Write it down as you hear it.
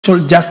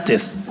social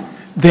justice,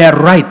 their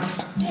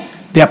rights,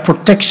 their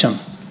protection,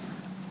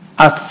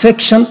 a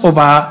section of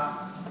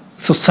our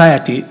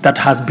society that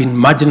has been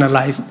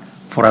marginalized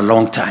for a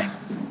long time.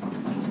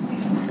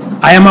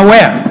 I am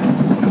aware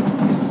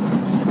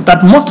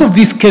that most of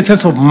these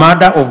cases of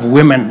murder of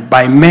women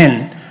by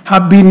men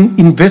have been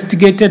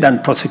investigated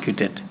and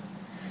prosecuted.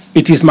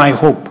 It is my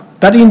hope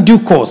that in due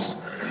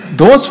course,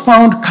 those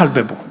found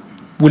culpable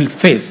will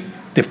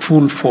face the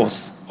full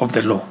force of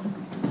the law.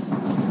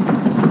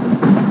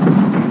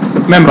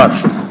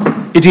 Members,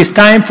 it is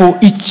time for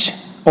each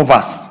of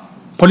us,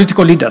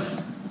 political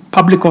leaders,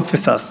 public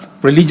officers,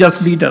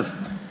 religious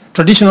leaders,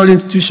 traditional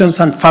institutions,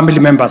 and family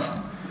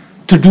members,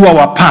 to do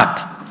our part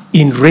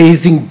in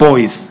raising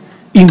boys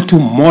into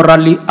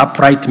morally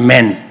upright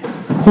men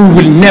who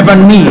will never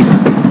need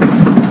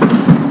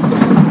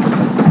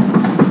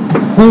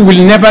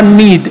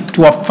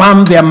to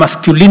affirm their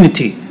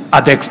masculinity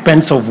at the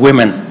expense of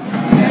women.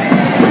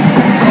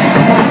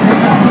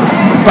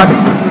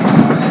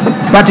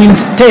 But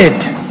instead,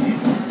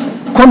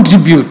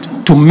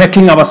 contribute to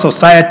making our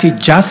society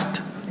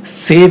just,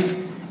 safe,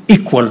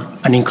 equal,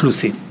 and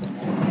inclusive.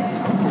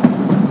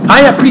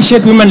 I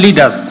appreciate women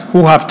leaders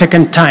who have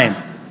taken time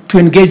to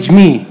engage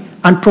me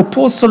and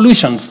propose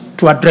solutions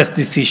to address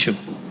this issue.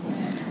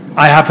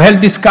 I have held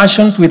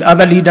discussions with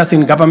other leaders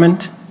in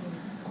government,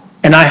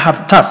 and I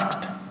have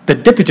tasked the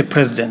Deputy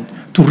President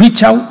to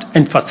reach out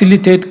and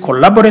facilitate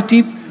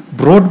collaborative,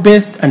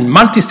 broad-based, and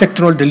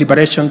multi-sectoral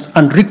deliberations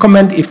and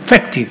recommend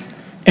effective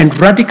and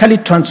radically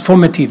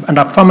transformative and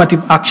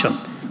affirmative action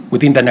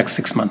within the next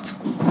 6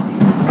 months.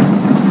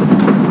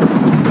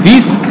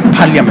 This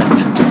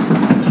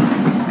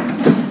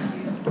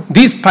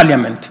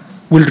parliament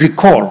will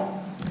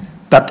recall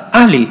that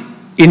early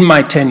in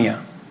my tenure,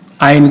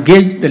 I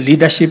engaged the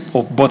leadership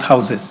of both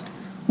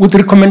houses with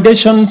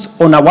recommendations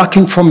on a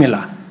working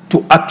formula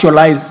to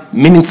actualize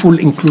meaningful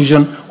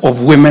inclusion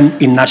of women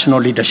in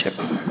national leadership.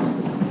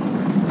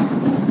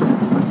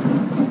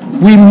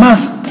 We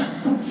must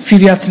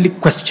seriously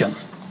question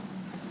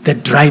the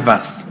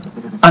drivers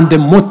and the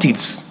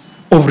motives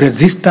of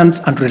resistance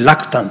and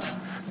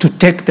reluctance to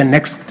take the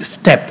next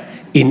step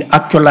in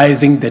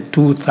actualizing the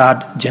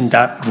 2/3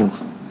 gender rule.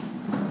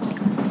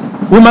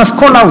 We must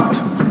call out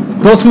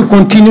those who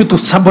continue to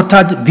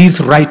sabotage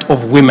this right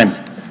of women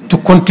to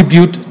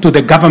contribute to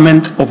the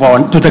governance of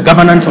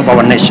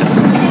our nation.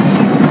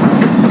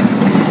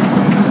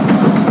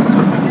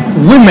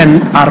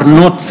 Women are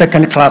not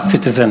second-class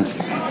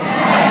citizens.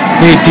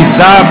 They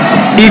deserve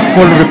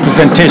equal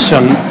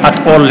representation at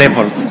all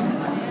levels.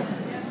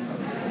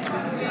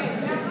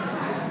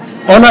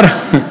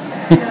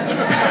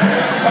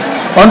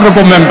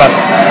 Honorable members,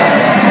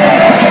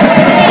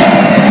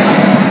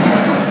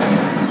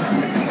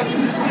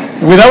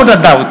 without a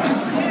doubt,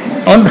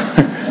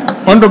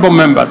 honorable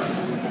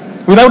members,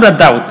 without a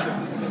doubt,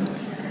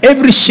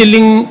 every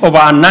shilling of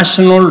our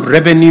national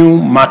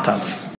revenue matters.